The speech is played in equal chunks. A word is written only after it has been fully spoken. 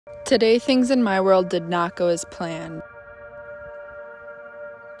Today, things in my world did not go as planned.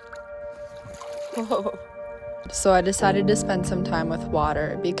 Whoa. So I decided to spend some time with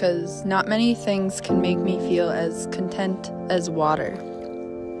water because not many things can make me feel as content as water.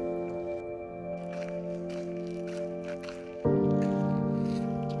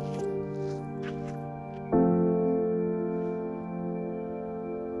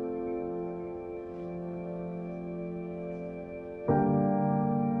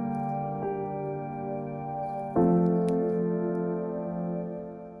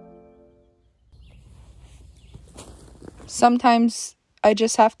 Sometimes I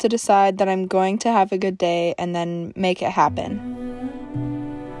just have to decide that I'm going to have a good day and then make it happen.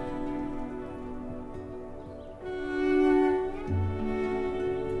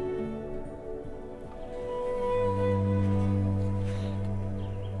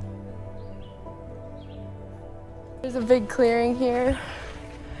 There's a big clearing here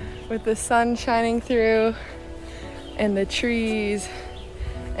with the sun shining through and the trees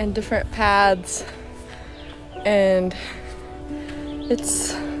and different paths, and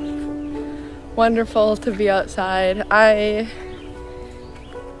it's wonderful to be outside. I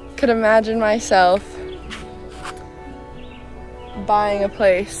could imagine myself buying a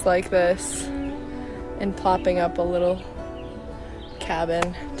place like this and plopping up a little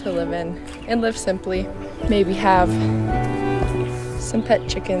cabin to live in and live simply. Maybe have some pet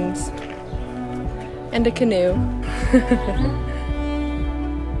chickens and a canoe.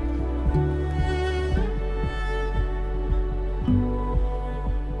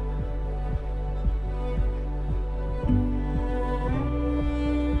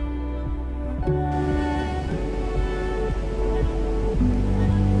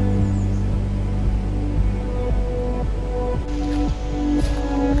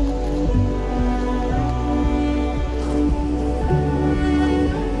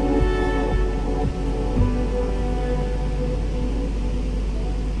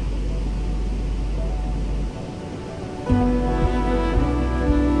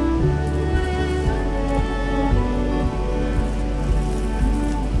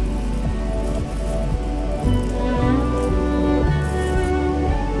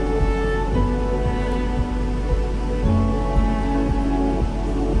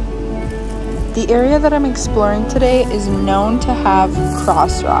 The area that I'm exploring today is known to have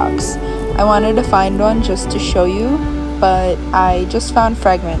cross rocks. I wanted to find one just to show you, but I just found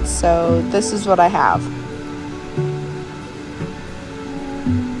fragments, so this is what I have.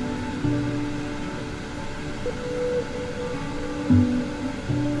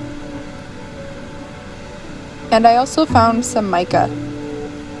 And I also found some mica.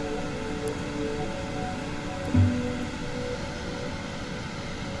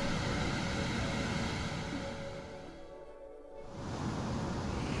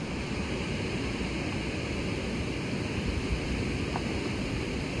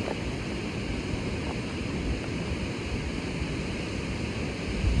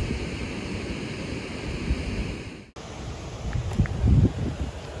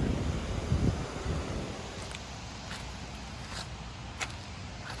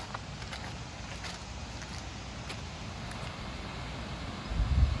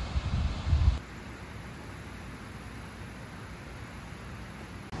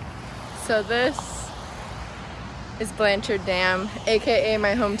 So this is Blanchard Dam, aka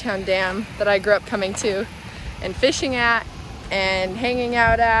my hometown dam that I grew up coming to and fishing at and hanging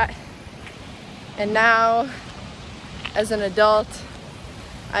out at. And now, as an adult,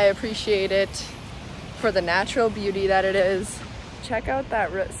 I appreciate it for the natural beauty that it is. Check out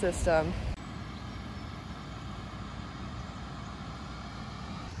that root system.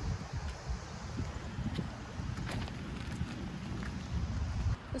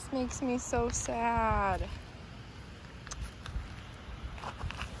 This makes me so sad.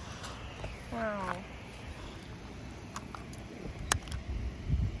 Wow.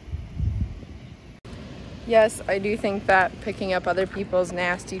 Yes, I do think that picking up other people's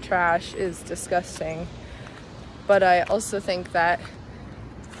nasty trash is disgusting, but I also think that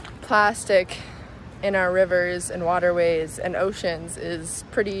plastic in our rivers and waterways and oceans is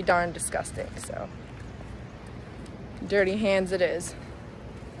pretty darn disgusting, so dirty hands it is.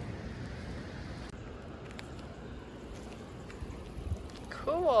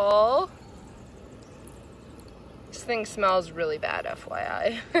 Cool. This thing smells really bad,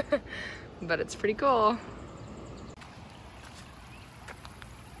 FYI, but it's pretty cool.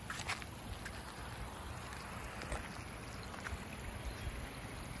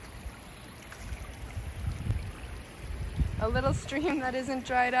 A little stream that isn't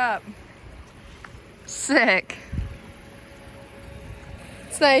dried up. Sick.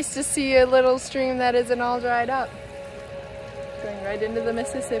 nice to see a little stream that isn't all dried up. Going right into the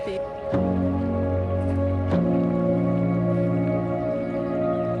Mississippi.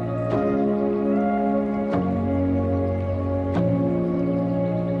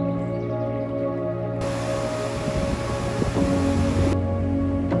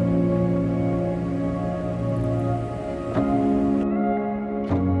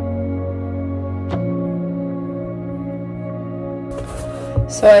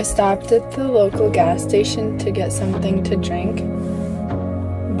 So I stopped at the local gas station to get something to drink,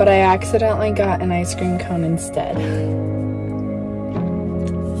 but I accidentally got an ice cream cone instead.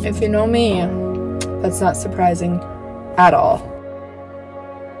 If you know me, that's not surprising at all.